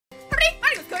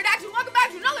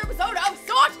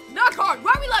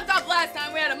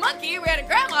lucky we had a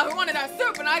grandma who wanted our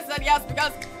soup, and I said yes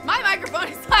because my microphone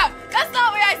is loud. That's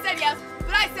not why I said yes,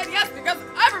 but I said yes because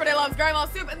everybody loves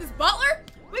grandma's soup. And this butler,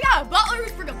 we got a butler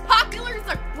who's freaking popular. He's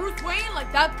like Bruce Wayne,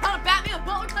 like that kind of Batman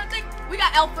butler kind of thing. We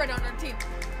got Alfred on our team.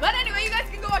 But anyway, you guys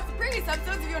can go watch the previous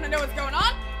episodes if you want to know what's going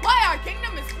on. Why our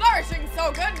kingdom is flourishing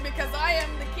so good, because I am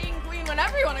the king, queen,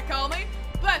 whatever you want to call me.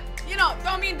 But, you know,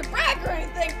 don't mean to brag or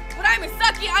anything, but I'm a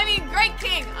great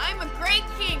king. I'm a great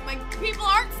king. My people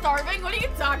aren't starving. What are you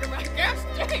talking about? Gosh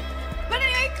dang. But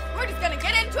anyway, we're just gonna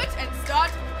get into it and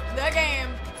start the game.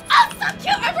 Oh, so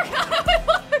cute! I forgot how it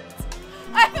looked.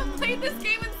 I haven't played this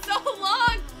game in so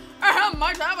long.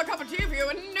 Might I have a cup of tea for you?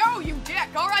 And no, you dick.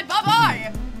 All right,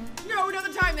 bye-bye. No,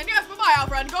 another time then. Yes, bye-bye,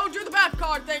 Alfred. Go do the bath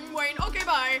card thing, Wayne. Okay,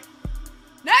 bye.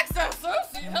 Next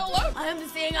associate, hello. I'm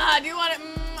just saying, do you want it?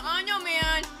 I know,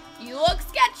 man. You look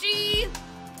sketchy,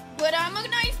 but I'm a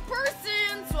nice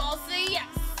person, so I'll say yes.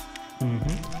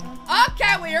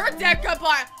 Okay, well, you're a dick.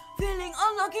 Goodbye. Feeling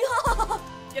unlucky.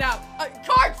 Get out.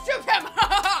 George, shoot him.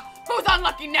 Who's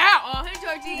unlucky now? Oh, hey,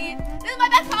 Georgie. This is my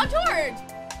best pal, George.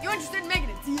 You interested in making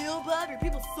a deal, bud, or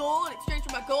people's soul in exchange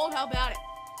for my gold? How about it?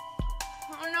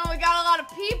 Oh no, we got a lot of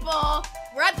people.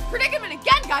 We're at the predicament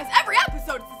again, guys. Every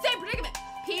episode, it's the same predicament.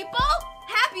 People,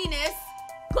 happiness,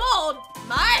 gold,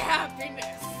 my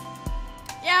happiness.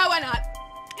 Yeah, why not?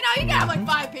 You know, you can have like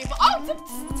 5 people. Oh,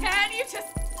 10, you just...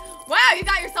 Wow, you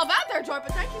got yourself out there, Joy,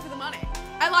 but thank you for the money.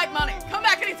 I like money. Come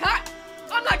back anytime.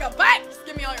 I'm like a bank. Just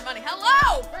give me all your money.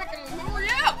 Hello, freaking, who are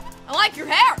you? I like your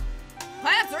hair.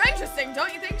 Plants are interesting,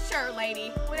 don't you think? Sure, lady.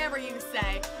 Whatever you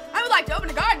say. I would like to open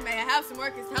a garden. May I have some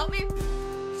workers to help me?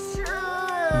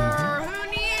 Sure. Who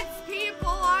needs people?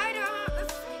 I don't.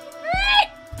 That's great.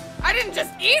 I didn't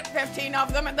just eat 15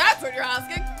 of them, and that's what you're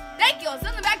asking. Thank you. I'll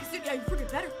send them back to studio. Yeah, you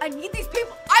freaking better. I need these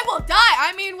people. I will die.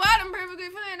 I mean, what? I'm perfectly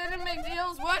fine. I didn't make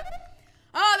deals. What?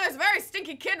 Oh, there's a very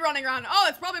stinky kid running around. Oh,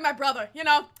 it's probably my brother. You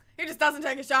know, he just doesn't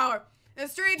take a shower. In the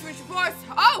streets, we should force.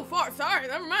 Oh, sorry.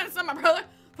 Never mind. It's not my brother.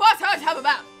 Force her to have a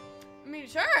bath. I mean,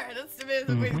 sure.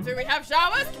 Do we have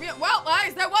showers? Well,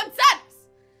 is there one sentence?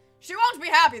 She won't be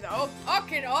happy though.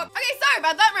 Okay, no. Okay, sorry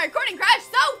about that. My recording crashed.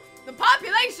 So the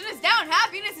population is down,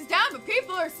 happiness is down, but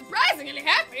people are surprisingly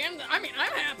happy. And I mean,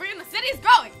 I'm happy, and the city's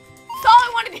growing. That's all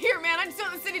I wanted to hear, man. I just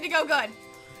want the city to go good.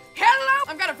 Hello.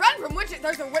 I've got a friend from which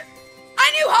there's a.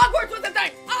 I knew Hogwarts was a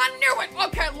thing. I knew it.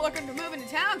 Okay, looking to move into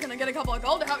town. Can I get a couple of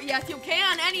gold to help? Yes, you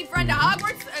can. Any friend to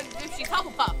Hogwarts, if she's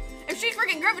Hufflepuff. If she's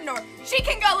freaking Gryffindor, she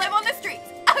can go live on the streets.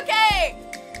 Okay.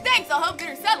 Thanks, I'll help get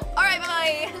her settled. All right,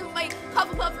 bye-bye. My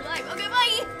Hufflepuff for life. Okay,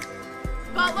 bye.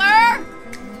 Butler.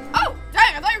 Oh,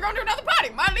 dang, I thought you were going to another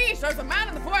party. My liege, there's a man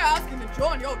in the foyer asking to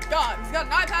join your god. He's got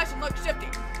an eye patch and looks shifty.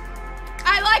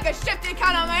 I like a shifty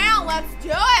kind of man. Let's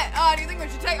do it. Do you think we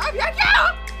should take... Oh, yeah.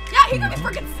 Yeah, he got me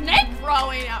freaking snake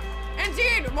throwing up.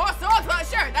 Indeed, more swords. Well,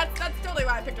 sure, that's totally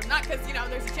why I picked him. Not because, you know,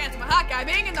 there's a chance of a hot guy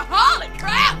being in the holy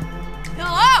crap.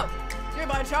 Hello.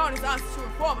 Hereby John is asked to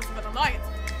inform us of an alliance.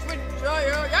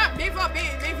 Yeah, beef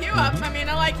you up. I mean,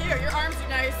 I like you. Your arms are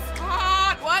nice.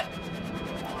 What?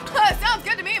 Sounds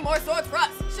good to me. More swords for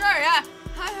us. Sure, yeah.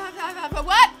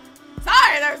 What?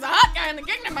 Sorry, there's a hot guy in the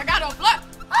kingdom. I got to flirt.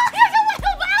 Oh, here's a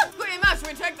little mouse. Pretty much. Should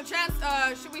we take the chance?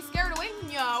 Should we scare it away?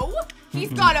 No.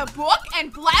 He's got a book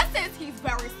and glasses. He's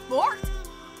very smart.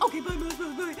 Okay, bye.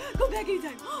 Go back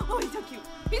anytime. Oh, he's so cute.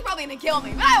 He's probably gonna kill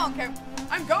me, but I don't care.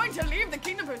 I'm going to leave the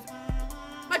kingdom for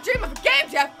my dream of a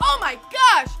game, Jeff. Oh my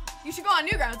gosh. You should go on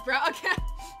Newgrounds, bro. Okay.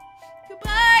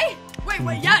 Goodbye.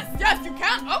 Wait. Yes, you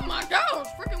can. Oh my gosh.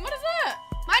 Freaking, what is that?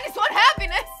 -1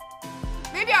 happiness.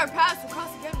 Maybe our paths will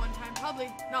cross again one time.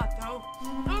 Probably not, though.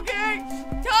 Okay.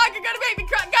 Talk, you're gonna make me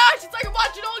cry. Gosh, it's like I'm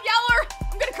watching Old Yeller.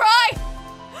 I'm gonna cry.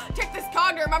 Take this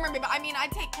cog to remember me, but I mean, I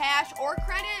take cash or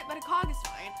credit, but a cog is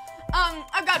fine.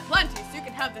 I've got plenty, so you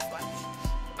can have this one.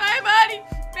 Bye, buddy.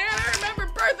 Man, I remember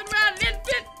birthing around an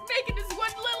infant, making his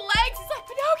one little legs. He's like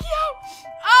Pinocchio.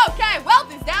 Okay,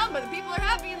 wealth is down, but the people are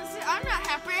happy in the city. I'm not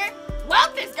happy.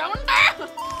 Wealth is going down.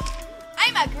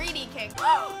 I'm a greedy king.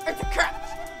 It's a cat.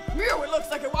 Mew, it looks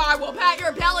like I will pat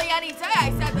your belly any day.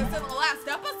 I said this in the last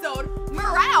episode.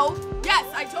 Morale? Yes,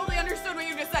 I totally understood what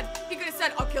you just said. He could have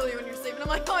said, I'll kill you in your sleep. And I'm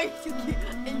like, oh, you're too cute.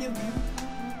 I love you.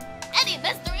 Any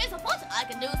mysteries afoot? I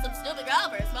can do some stupid girl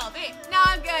for a small fee. No,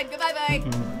 I'm good. Goodbye, bye.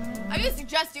 Are you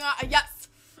suggesting yes.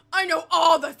 I know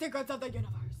all the secrets of the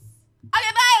universe.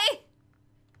 Okay, bye.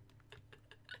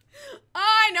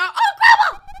 I know. Oh,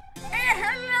 Grandma! Hey,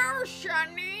 hello,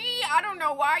 Shani. I don't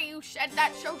know why you said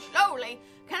that so slowly.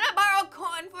 Can I borrow a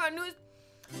coin for a news?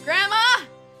 Grandma?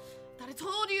 Thought I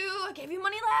told you. I gave you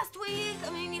money last week. I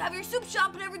mean, you have your soup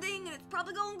shop and everything, and it's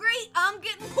probably going great. I'm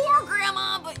getting poor,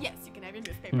 Grandma, but yes, you can have your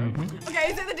morning newspaper.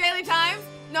 Okay, is it the Daily Times?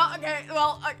 No, okay,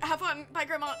 well, have fun. Bye,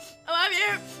 Grandma. I love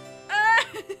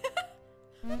you.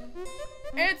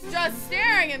 It's just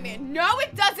staring at me. No,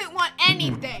 it doesn't want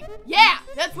anything. Yeah,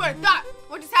 that's what I thought.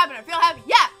 What just happened? I feel happy.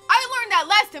 Yeah, I learned that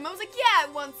last time. I was like, yeah,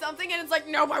 I want something. And it's like,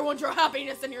 nope, I want your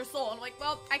happiness in your soul. And I'm like,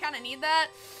 well, I kind of need that.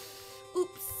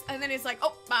 Oops. And then he's like,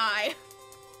 oh, bye.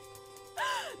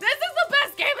 This is the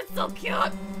best game. It's so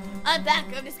cute. I'm back.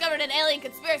 I've discovered an alien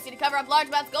conspiracy to cover up large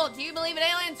amounts of gold. Do you believe in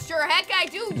aliens? Sure, heck I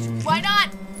do. Why not?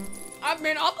 I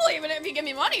mean, I'll believe in it if you give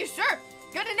me money, sure.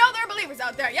 Good to know there are believers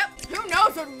out there. Yep. Who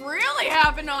knows what really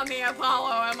happened on the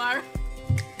Apollo, am I?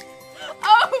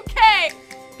 Okay.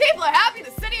 People are happy.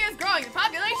 The city is growing. The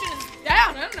population is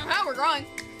down. I don't know how we're growing.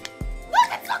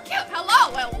 Look, it's so cute.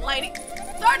 Hello, little lady.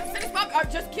 Sorry, the city's pop.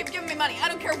 Just keep giving me money. I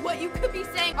don't care what you could be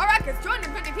saying. All right, because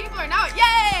 250 people are now.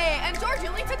 Yay! And George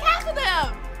only took half of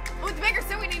them. With the bigger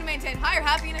city, we need to maintain higher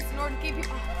happiness in order to keep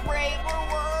people. Oh, great, more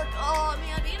work. Oh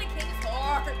man, being a king is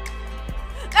hard.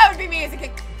 That would be me as a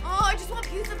king. Oh, I just want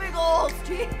pizza bagels.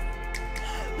 Jeez.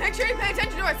 Make sure you pay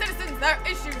attention to our citizens. Their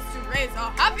issues to raise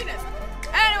our happiness.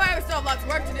 Anyway, we still have lots of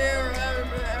work to do.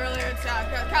 Earlier, it's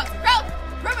council crowd.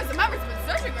 Purpose the members have been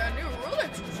searching for a new ruler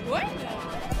to join them.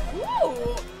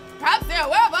 Ooh. Perhaps they're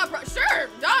aware of our sure,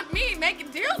 not me making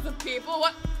deals with people.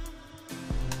 What?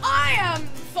 I am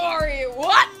sorry.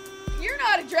 What? You're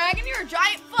not a dragon. You're a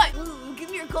giant foot. Ooh,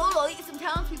 give me your gold. I'll eat some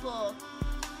townspeople.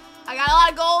 I got a lot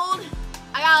of gold.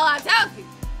 I got a lot of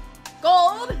townspeople.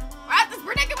 Gold. We're at this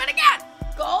predicament again.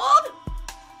 Gold.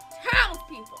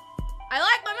 Townspeople. I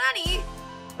like my money,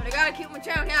 but I gotta keep my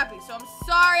town happy. So I'm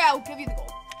sorry. I will give you the gold.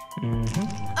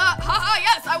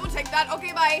 Yes, I will take that.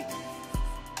 Okay, bye.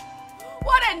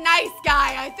 What a nice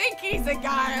guy. I think he's a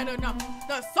guy. I don't know.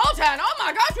 The Sultan. Oh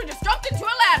my gosh, we just jumped into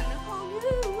Aladdin. A whole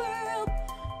new world.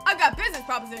 I've got a business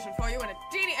proposition for you and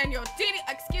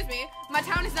excuse me, my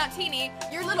town is not teeny.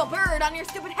 Your little bird on your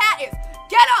stupid hat is.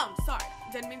 Get him! Sorry,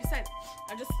 didn't mean to say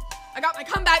that. I got my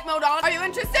comeback mode on. Are you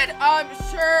interested?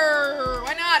 Sure,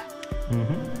 why not?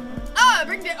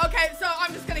 Okay, so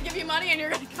I'm just gonna give you money and you're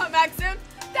gonna come back soon?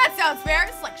 That sounds fair.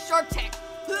 It's like Shark Tank.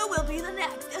 Who will be the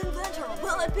next inventor?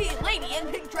 Will it be lady in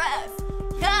pink dress?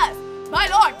 Yes, my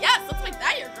lord, yes, let's make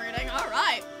that your greeting. All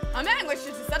right. A man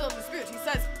wishes to settle a dispute. He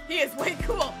says he is way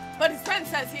cool, but his friend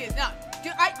says he is not.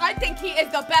 Dude, I think he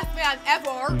is the best man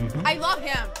ever. I love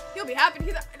him. He'll be happy to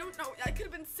hear that. I don't know. I could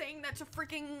have been saying that to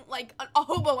freaking, like, a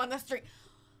hobo on the street.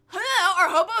 Hello, our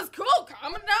hobo is cool.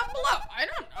 Comment down below. I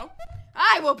don't know.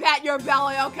 I will pat your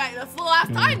belly. Okay, that's the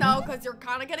last time, though, because you're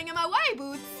kind of getting in my way,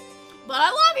 Boots. But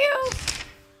I love you.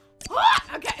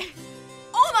 Okay.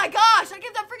 Oh, my gosh. I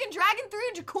give that freaking dragon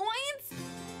 300 coins?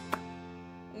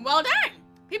 Well done.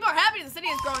 People are happy the city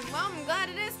is growing. Well, I'm glad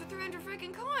it is for 300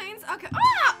 freaking coins. Okay.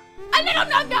 Ah! A little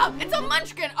nub-nub. It's a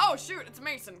munchkin. Oh, shoot. It's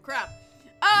Mason. Crap.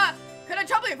 Could I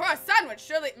trouble you for a sandwich?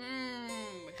 Surely.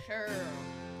 Sure.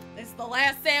 This is the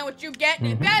last sandwich you get, and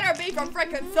it better be from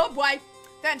freaking Subway.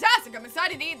 Fantastic. I'm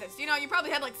excited to eat this. You know, you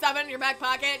probably had like 7 in your back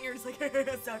pocket, and you're just like,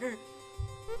 sucker.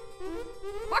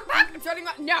 Bark, bark. I'm starting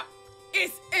my. No.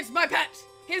 It's my pet.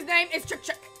 His name is Chick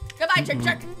Chick. Goodbye, Chick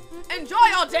Chick. Enjoy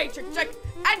all day, Chick Chick.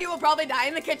 And you will probably die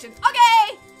in the kitchen.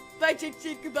 Okay. Bye, Chick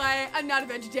Chick. Goodbye. I'm not a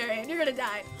vegetarian. You're gonna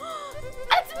die.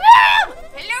 It's Mom!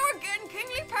 Hello again,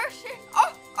 kingly person.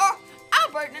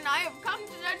 Albert and I have come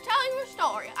to tell you a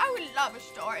story. I would love a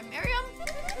story, Miriam.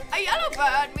 A yellow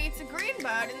bird meets a green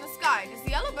bird in the sky. Does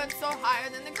the yellow bird soar higher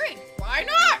than the green? Why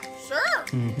not? Sure.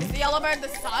 Is the yellow bird the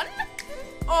sun?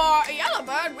 Or a yellow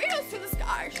bird wheels to the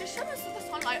sky. She shimmers with the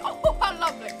sunlight. Oh, how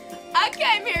lovely.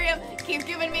 Okay, Miriam, keep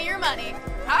giving me your money.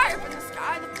 Higher up in the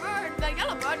sky, the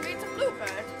yellow bird meets a blue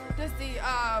bird. Does the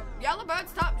yellow bird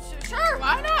stop? Sure,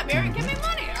 why not? Miriam, give me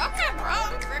money. Okay, bro,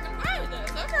 I'm freaking fine with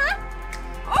this. Okay.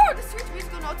 Oh, the sweet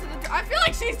musical notes in the. I feel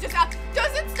like she's just out.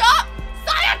 Does it stop?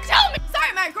 Saya, tell me.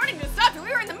 Sorry, my recording just stopped. We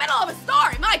were in the middle of a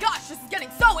story. My gosh, this is getting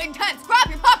so intense. Grab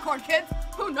your popcorn, kids.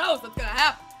 Who knows what's gonna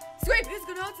happen? Sweet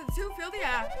musical notes and two fill the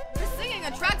air. The singing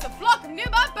attracts a flock of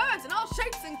nearby birds in all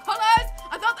shapes and colors.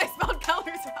 I thought they spelled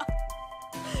colors wrong.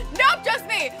 Nope, just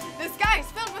me. The sky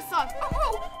is filled with songs.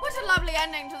 Oh, what a lovely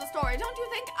ending to the story. Don't you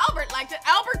think? Albert liked it.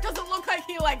 Albert doesn't look like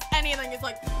he likes anything. He's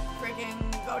like, freaking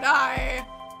go die.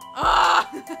 I'll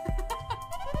have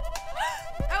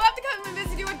to come and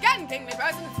visit you again, kingly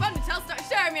person. It's fun to tell stories.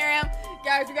 Sure, Miriam.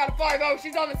 Guys, we got a 5-0.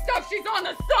 She's on the stuff. She's on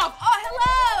the stuff. Oh,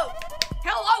 hello.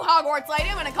 Hello, Hogwarts lady.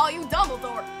 I'm gonna call you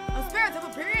Dumbledore. The spirits of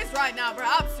Imperius right now.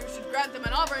 Perhaps you should grant them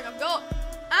an offering of gold.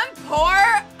 I'm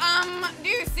poor. Do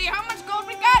you see how much gold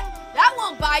we get? That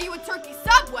won't buy you a turkey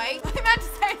Subway. I meant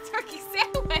to say a turkey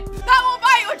sandwich. That won't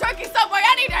buy you a turkey Subway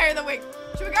any day of the week.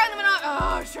 Should we grant them an offering?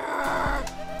 Oh, sure.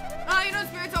 You know,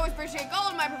 appreciate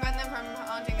gold might prevent them from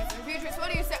haunting us in the future. So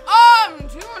what do you say?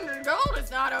 200 gold is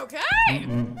not okay.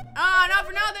 Not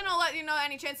for now, then I'll let you know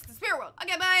any chance at the spirit world.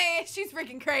 Okay, bye. She's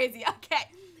freaking crazy. Okay.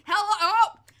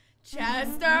 Hello,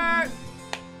 Chester.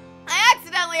 I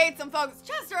accidentally ate some folks.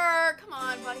 Chester, come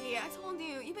on, buddy. I told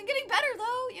you. You've been getting better,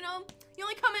 though. You know, you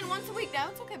only come in once a week now.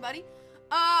 It's okay, buddy.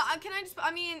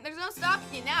 I mean, there's no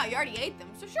stopping you now. You already ate them,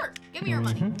 so sure. Give me your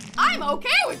money. I'm okay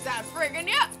with that, friggin',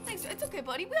 yeah. Thanks. It's okay,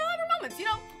 buddy. We all have our moments, you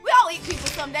know. We all eat people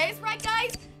some days, right,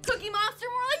 guys? Cookie Monster,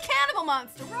 more like Cannibal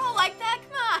Monster. We're all like that.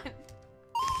 Come on.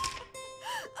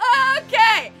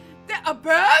 Okay.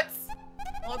 Boots?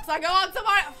 Looks like I want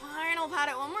somebody. Fine, I'll pat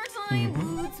it one more time.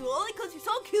 Boots, only because you're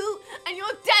so cute and you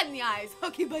look dead in the eyes.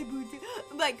 Okay, bye, Boots.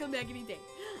 Bye, come back any day.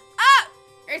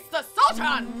 It's the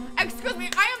Sultan! Excuse me,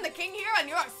 I am the king here and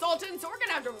you're a Sultan, so we're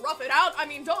gonna have to rough it out. I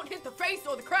mean, don't hit the face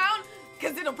or the crown,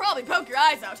 because it'll probably poke your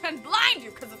eyes out and blind you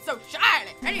because it's so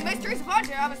shiny. Any mysteries upon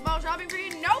you? Have a small shopping for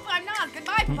you? Nope, I'm not.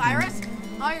 Goodbye, Papyrus.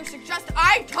 You suggest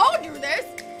I told you this?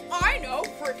 I know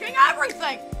freaking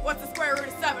everything! What's the square root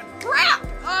of 7? Crap!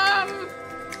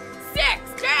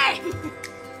 6! Dang!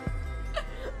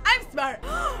 I'm smart.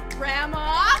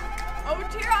 Grandma? Oh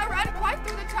dear, I ran quite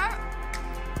through the tower.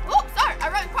 Oh, sorry, I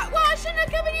ran quite. Well, I shouldn't have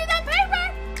given you that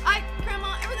paper.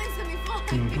 Grandma, everything's gonna be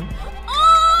fine.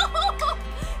 Oh,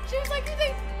 she was like,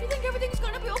 you think everything's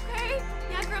gonna be okay?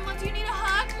 Yeah, Grandma, do you need a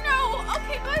hug? No.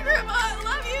 Okay, bye, Grandma. I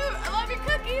love you. I love your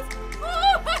cookies.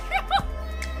 Oh, my God.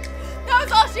 That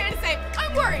was all she had to say.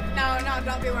 I'm worried. No,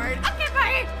 don't be worried. Okay,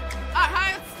 bye.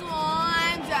 Hi, it's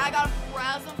Slime. Dad got a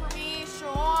present for me.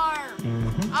 Sure.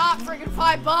 Freaking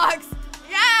 $5.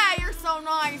 Yeah, you're so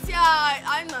nice. Yeah,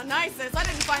 I'm the nicest. I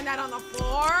didn't find that on the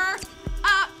floor.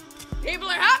 People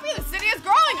are happy. The city is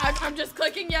growing. I'm just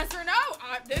clicking yes or no.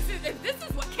 This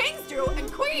is what kings do and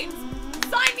queens.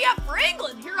 Sign me up for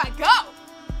England. Here I go.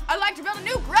 I'd like to build a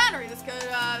new granary. This could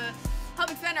help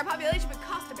expand our population, but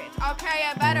cost a bit. Okay,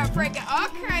 I better freak it.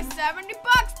 Okay,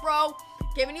 $70, bro.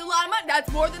 Giving you a lot of money. That's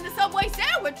more than the Subway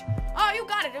sandwich. Oh, you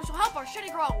got it. This will help our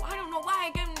shitty grow. I don't know why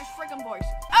I gave him this freaking voice.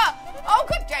 Oh,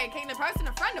 good day, King the Person.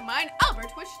 A friend of mine,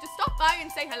 Albert, wishes to stop by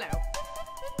and say hello.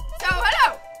 So,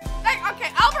 hello. Hey,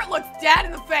 okay, Albert looks dead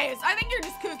in the face. I think you're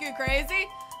just cuckoo crazy.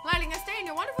 Letting us stay in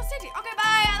your wonderful city. Okay,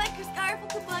 bye. I like your scarf.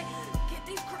 Goodbye. Get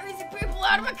these crazy people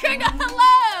out of my kingdom.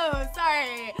 Hello.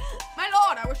 Sorry. My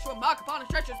lord, I wish to embark upon a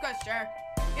treacherous quest, chair.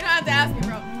 You don't have to ask me,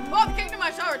 bro. Well, the kingdom I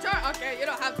shall return. Okay, you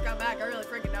don't have to come back. I really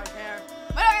freaking don't care.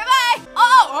 But okay, bye.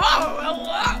 Oh,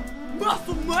 hello.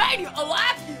 Musclemania, I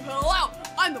like you. Hello.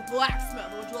 I'm the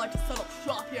blacksmith. Would you like to set up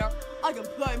shop here? I can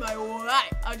play my way.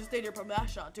 I just need your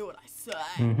permission. Do what I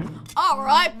say. All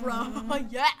right, bro.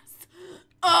 Yes.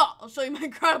 I'll show you my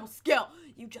incredible skill.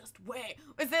 You just wait.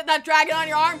 Is it that dragon on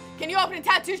your arm? Can you open a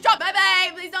tattoo shop?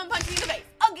 Bye-bye. Please don't punch me in the face.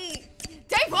 Okay.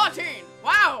 Day 14.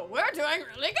 Wow, we're doing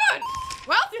really good.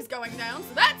 Wealth is going down,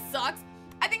 so that sucks.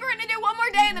 I think we're gonna do one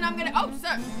more day and then I'm gonna, oh,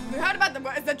 sir, we heard about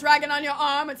the dragon on your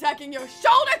arm attacking your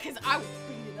shoulder? Cause I will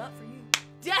beat it up for you.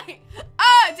 Dang.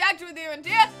 Attacked with you and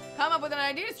dear. Come up with an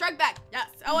idea to strike back. Yes.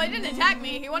 Oh, he didn't attack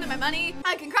me. He wanted my money.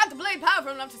 I can craft a blade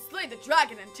powerful enough to slay the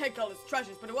dragon and take all his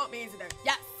treasures, but it won't be easy there.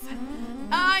 Yes.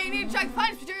 You need to check the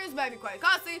finest materials, might be quite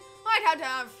costly. I'd have to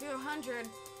have a few hundred.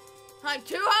 Like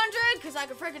 200? Cause I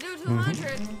could freaking do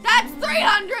 200. That's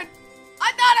 300.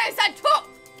 I thought I said 2.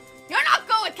 You're not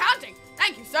good with counting.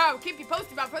 Thank you, sir. I'll keep you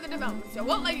posted about further developments. So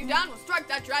won't let you down. We'll strike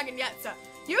that dragon yet, sir.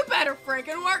 You better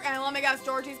freaking work. And let me guess,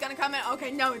 Dorothy's gonna come in. Okay,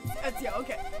 no, it's yeah,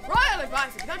 okay. Royal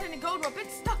advice, if you got any gold, we're a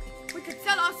bit stuck. We could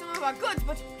sell off some of our goods,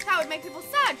 but that would make people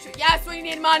sad. Yes, we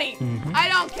need money. I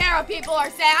don't care if people are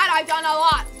sad. I've done a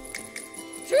lot.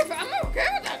 Truth, I'm okay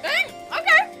with that thing.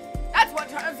 Okay. That's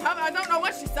what I don't know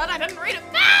what she said. I didn't read it.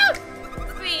 No!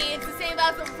 See, it's the same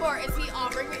as before. Is he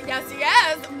offering me? Yes, he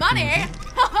is. Money.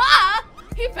 Haha!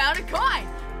 He found a coin.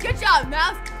 Good job,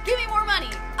 Mouse. Give me more money.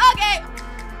 Okay.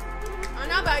 I don't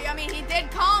know about you. I mean, he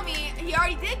did call me. He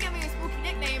already did give me a spooky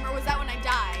nickname, or was that when I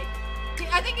died?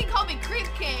 I think he called me Creep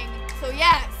King. So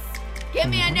yes, give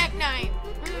me a nickname.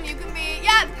 You can be,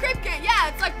 yeah, the Creep King. Yeah,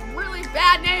 it's like really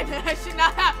bad name that I should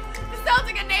not have. This sounds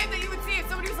like a name that you would see if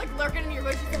somebody was like lurking in your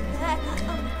bushes. Like,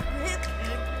 I'm Creep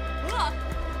King.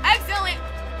 Accidentally.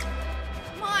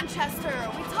 Come on, Chester.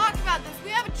 We talked about this. We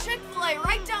have a Chick-fil-A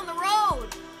right down the road.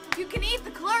 You can eat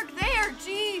the clerk there.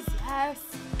 Jeez, yes.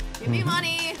 Give me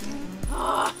money.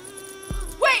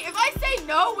 Wait, if I say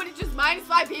no, would it just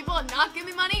 -5 people and not give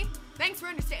me money? Thanks for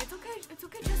understanding. It's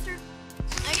okay, Chester.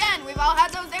 Again, we've all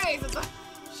had those days.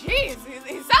 Jeez,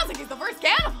 he sounds like he's the first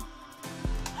cannibal.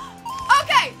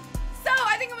 Okay, so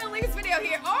I think I'm gonna leave this video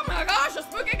here. Oh my gosh, a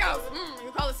spooky ghost.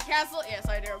 You call this a castle? Yes,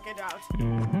 I do. Get out.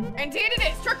 Indeed it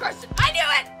is. Trick question. I knew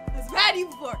it. I was mad at you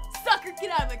before. Sucker,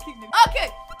 get out of my kingdom. Okay,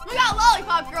 we got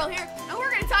Lollipop Girl here, and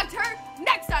we're gonna talk to her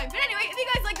next time. But anyway, if you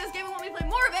guys like this game and want me to play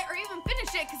more of it, or even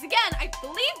finish it, because again, I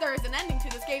believe there is an ending to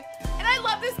this game, and I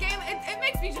love this game. It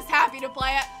makes me just happy to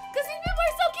play it, because these people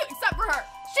are so cute, except for her.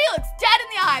 She looks dead in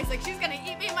the eyes, like she's gonna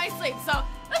eat me in my sleep, so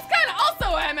that's kind of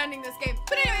also why I'm ending this game.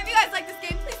 But anyway, if you guys like this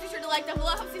game, please be sure to like down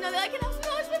below. Helps me know that I can help me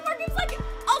know there's more games like it.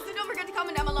 Also, don't forget to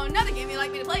comment down below another game you'd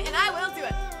like me to play, and I will do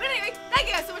it. But anyway, thank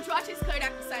you guys so much for watching. It's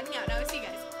Claradactyl signing out, and I will see you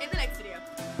guys